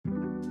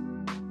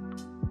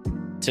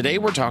Today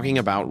we're talking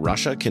about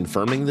Russia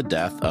confirming the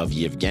death of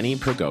Yevgeny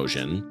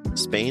Prigozhin,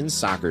 Spain's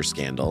soccer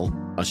scandal,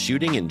 a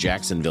shooting in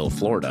Jacksonville,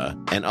 Florida,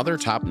 and other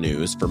top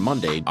news for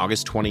Monday,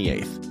 August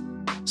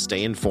 28th.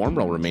 Stay informed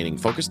while remaining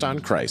focused on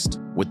Christ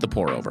with the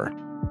pour-over.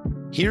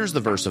 Here's the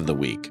verse of the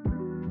week.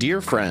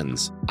 Dear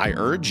friends, I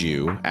urge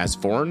you, as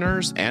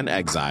foreigners and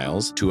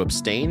exiles, to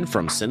abstain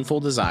from sinful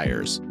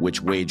desires,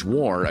 which wage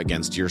war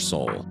against your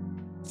soul.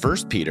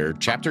 1 Peter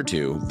chapter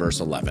 2, verse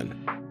 11.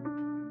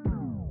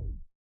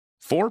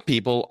 4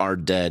 people are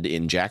dead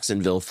in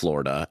Jacksonville,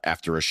 Florida,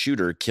 after a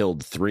shooter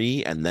killed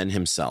 3 and then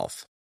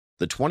himself.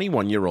 The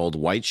 21-year-old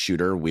white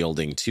shooter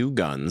wielding 2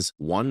 guns,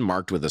 one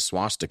marked with a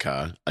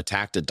swastika,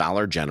 attacked a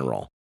Dollar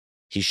General.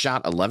 He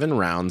shot 11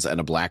 rounds at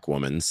a black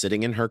woman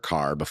sitting in her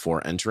car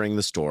before entering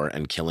the store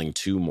and killing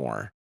 2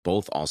 more,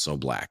 both also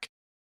black.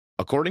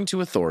 According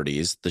to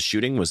authorities, the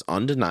shooting was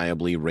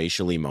undeniably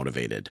racially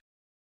motivated.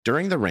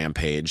 During the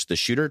rampage, the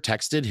shooter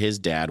texted his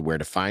dad where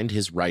to find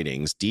his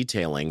writings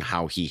detailing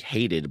how he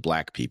hated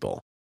black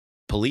people.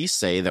 Police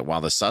say that while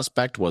the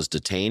suspect was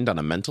detained on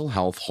a mental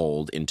health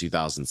hold in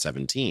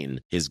 2017,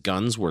 his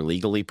guns were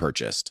legally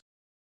purchased.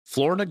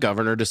 Florida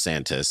Governor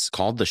DeSantis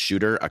called the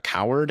shooter a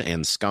coward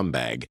and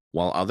scumbag,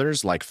 while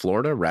others like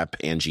Florida Rep.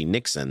 Angie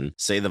Nixon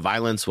say the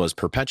violence was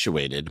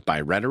perpetuated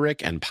by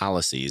rhetoric and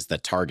policies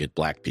that target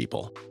black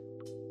people.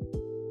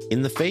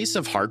 In the face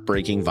of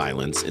heartbreaking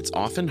violence, it's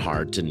often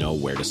hard to know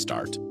where to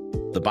start.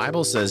 The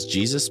Bible says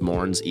Jesus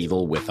mourns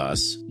evil with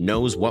us,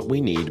 knows what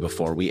we need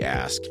before we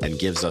ask, and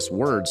gives us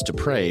words to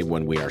pray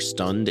when we are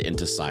stunned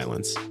into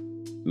silence.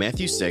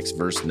 Matthew 6,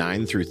 verse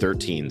 9 through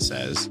 13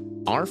 says,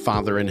 Our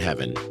Father in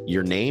heaven,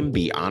 your name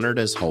be honored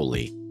as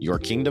holy. Your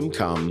kingdom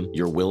come,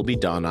 your will be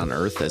done on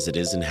earth as it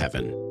is in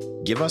heaven.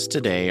 Give us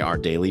today our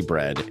daily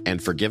bread,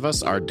 and forgive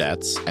us our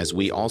debts as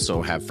we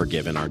also have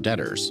forgiven our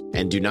debtors.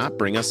 And do not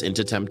bring us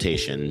into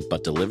temptation,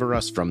 but deliver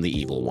us from the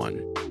evil one.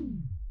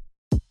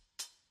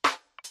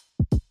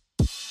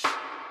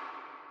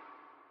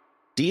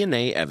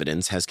 DNA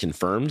evidence has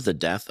confirmed the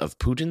death of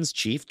Putin's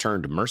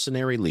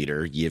chief-turned-mercenary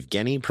leader,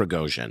 Yevgeny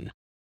Prigozhin.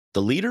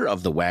 The leader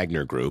of the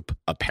Wagner Group,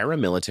 a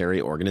paramilitary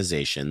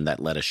organization that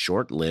led a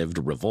short-lived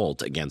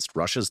revolt against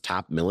Russia's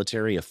top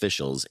military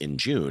officials in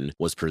June,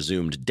 was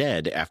presumed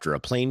dead after a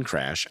plane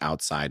crash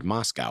outside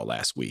Moscow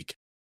last week.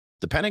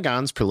 The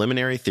Pentagon's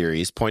preliminary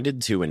theories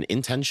pointed to an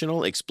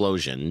intentional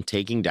explosion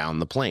taking down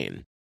the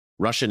plane.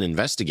 Russian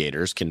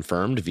investigators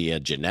confirmed via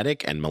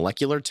genetic and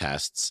molecular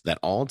tests that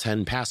all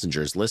 10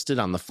 passengers listed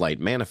on the flight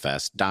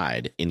manifest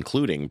died,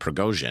 including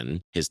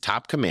Prigozhin, his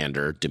top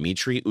commander,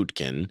 Dmitry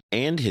Utkin,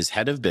 and his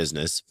head of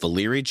business,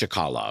 Valery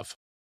Chkalov.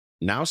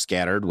 Now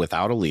scattered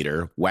without a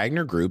leader,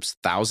 Wagner Group's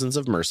thousands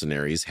of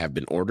mercenaries have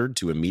been ordered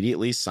to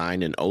immediately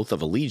sign an oath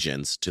of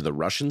allegiance to the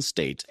Russian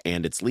state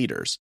and its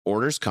leaders,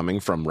 orders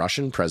coming from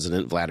Russian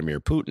President Vladimir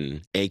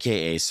Putin,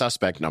 aka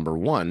suspect number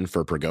 1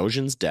 for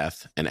Prigozhin's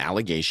death, an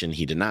allegation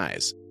he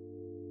denies.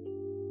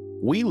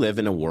 We live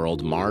in a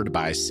world marred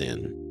by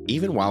sin.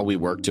 Even while we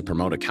work to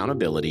promote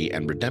accountability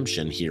and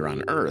redemption here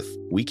on earth,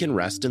 we can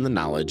rest in the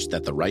knowledge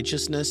that the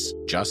righteousness,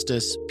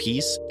 justice,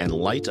 peace, and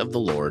light of the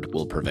Lord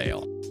will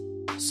prevail.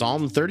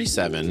 Psalm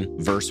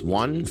 37, verse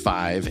 1,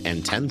 5,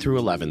 and 10 through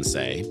 11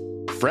 say,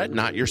 Fret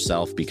not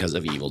yourself because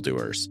of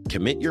evildoers.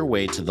 Commit your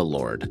way to the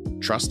Lord.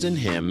 Trust in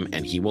him,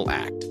 and he will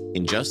act.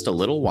 In just a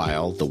little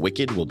while, the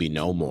wicked will be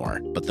no more,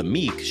 but the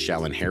meek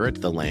shall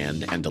inherit the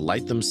land and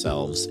delight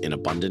themselves in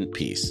abundant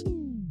peace.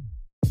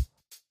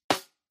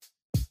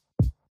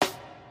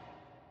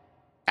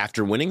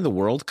 After winning the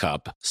World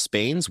Cup,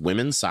 Spain's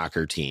women's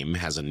soccer team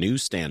has a new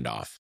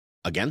standoff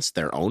against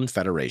their own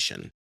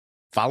federation.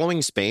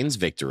 Following Spain's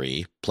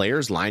victory,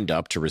 players lined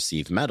up to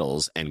receive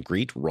medals and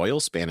greet Royal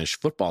Spanish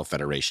Football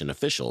Federation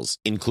officials,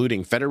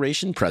 including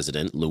Federation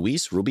President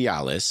Luis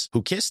Rubiales,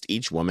 who kissed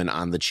each woman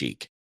on the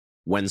cheek.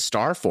 When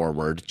star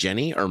forward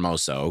Jenni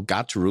Hermoso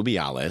got to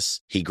Rubiales,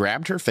 he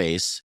grabbed her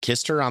face,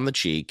 kissed her on the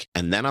cheek,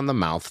 and then on the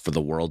mouth for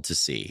the world to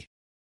see.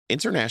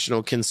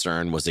 International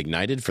concern was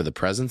ignited for the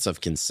presence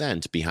of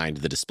consent behind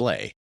the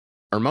display.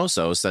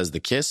 Hermoso says the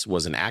kiss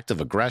was an act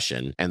of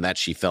aggression and that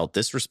she felt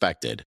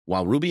disrespected,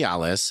 while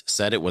Rubiales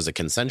said it was a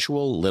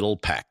consensual little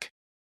peck.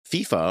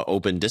 FIFA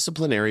opened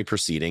disciplinary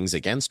proceedings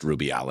against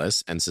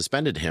Rubiales and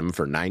suspended him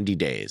for 90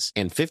 days,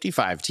 and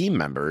 55 team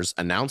members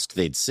announced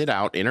they'd sit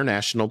out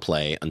international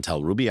play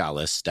until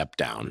Rubiales stepped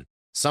down,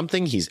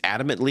 something he's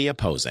adamantly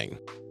opposing.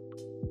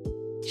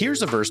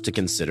 Here's a verse to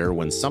consider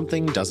when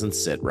something doesn't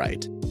sit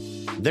right.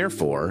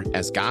 Therefore,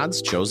 as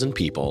God's chosen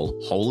people,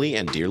 holy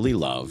and dearly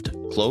loved,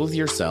 clothe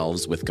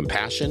yourselves with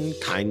compassion,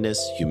 kindness,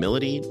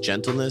 humility,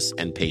 gentleness,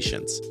 and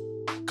patience.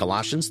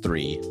 Colossians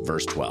 3,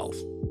 verse 12.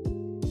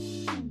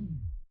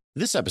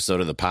 This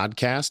episode of the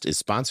podcast is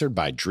sponsored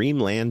by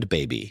Dreamland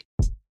Baby.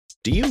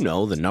 Do you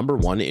know the number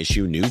one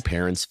issue new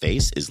parents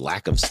face is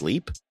lack of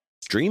sleep?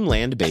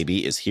 Dreamland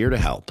Baby is here to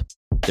help.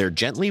 Their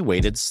gently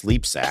weighted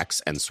sleep sacks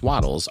and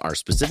swaddles are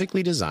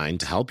specifically designed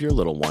to help your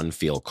little one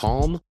feel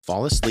calm,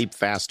 fall asleep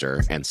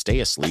faster, and stay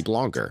asleep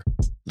longer.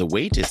 The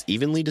weight is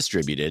evenly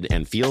distributed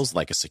and feels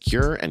like a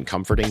secure and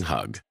comforting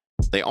hug.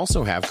 They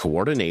also have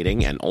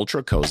coordinating and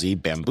ultra-cozy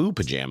bamboo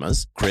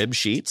pajamas, crib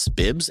sheets,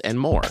 bibs, and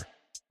more.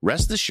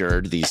 Rest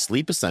assured, these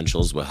sleep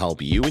essentials will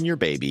help you and your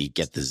baby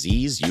get the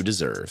Z's you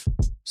deserve.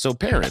 So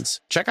parents,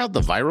 check out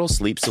the viral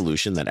sleep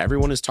solution that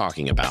everyone is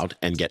talking about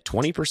and get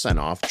 20%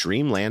 off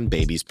Dreamland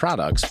Babies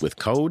products with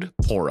code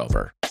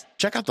POUROVER.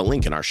 Check out the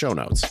link in our show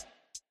notes.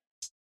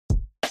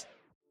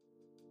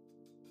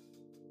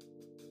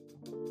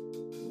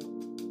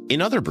 In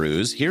other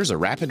brews, here's a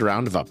rapid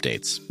round of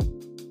updates.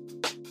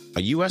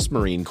 A U.S.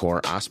 Marine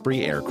Corps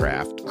Osprey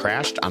aircraft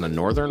crashed on a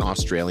northern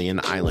Australian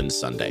island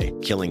Sunday,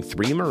 killing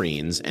 3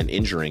 Marines and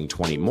injuring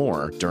 20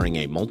 more during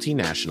a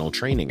multinational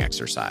training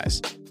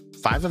exercise.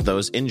 5 of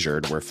those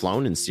injured were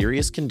flown in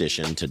serious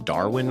condition to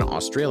Darwin,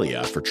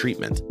 Australia for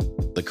treatment.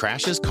 The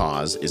crash's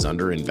cause is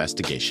under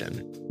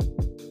investigation.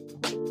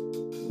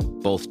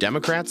 Both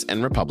Democrats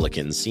and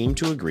Republicans seem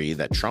to agree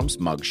that Trump's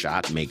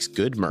mugshot makes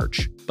good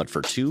merch, but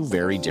for 2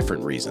 very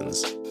different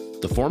reasons.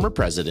 The former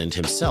president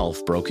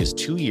himself broke his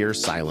 2-year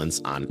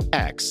silence on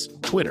X,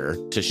 Twitter,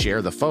 to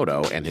share the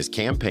photo, and his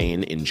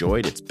campaign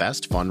enjoyed its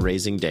best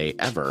fundraising day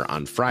ever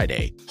on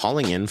Friday,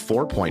 hauling in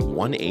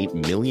 $4.18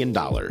 million.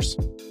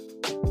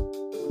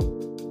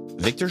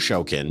 Viktor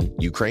Shokin,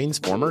 Ukraine's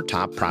former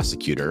top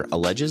prosecutor,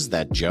 alleges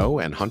that Joe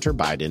and Hunter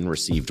Biden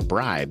received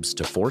bribes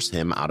to force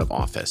him out of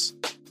office.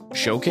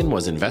 Shokin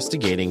was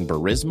investigating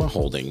Burisma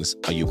Holdings,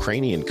 a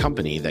Ukrainian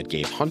company that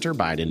gave Hunter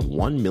Biden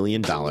 $1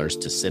 million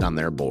to sit on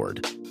their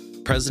board.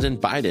 President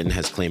Biden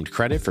has claimed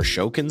credit for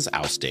Shokin's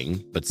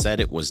ousting, but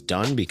said it was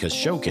done because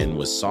Shokin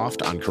was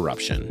soft on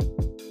corruption.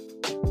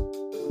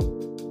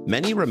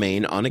 Many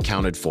remain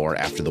unaccounted for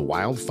after the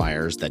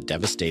wildfires that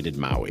devastated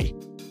Maui.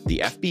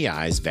 The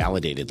FBI's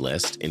validated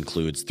list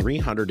includes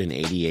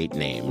 388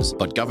 names,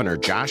 but Governor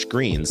Josh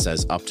Green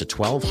says up to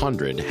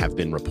 1,200 have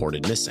been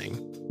reported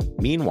missing.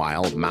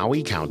 Meanwhile,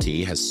 Maui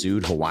County has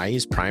sued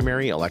Hawaii's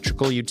primary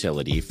electrical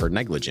utility for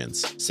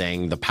negligence,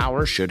 saying the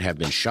power should have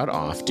been shut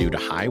off due to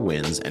high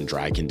winds and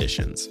dry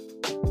conditions.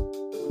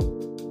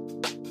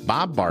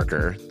 Bob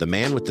Barker, the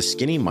man with the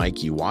skinny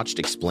mic you watched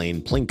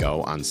explain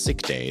Plinko on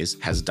sick days,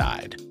 has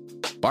died.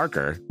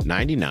 Barker,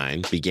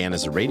 99, began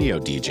as a radio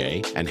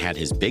DJ and had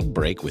his big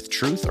break with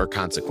Truth or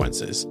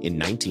Consequences in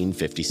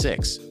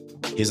 1956.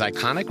 His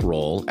iconic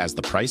role as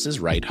the Price is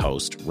Right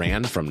host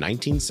ran from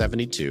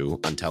 1972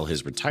 until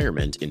his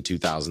retirement in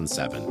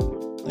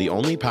 2007. The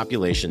only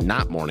population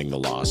not mourning the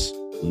loss,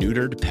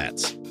 neutered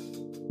pets.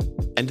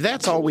 And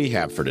that's all we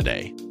have for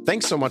today.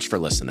 Thanks so much for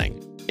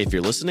listening. If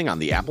you're listening on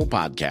the Apple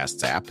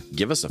Podcasts app,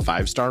 give us a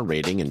 5-star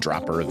rating and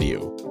drop a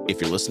review.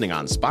 If you're listening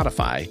on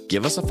Spotify,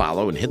 give us a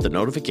follow and hit the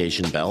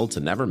notification bell to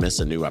never miss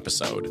a new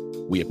episode.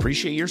 We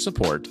appreciate your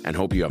support and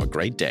hope you have a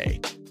great day.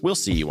 We'll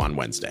see you on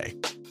Wednesday.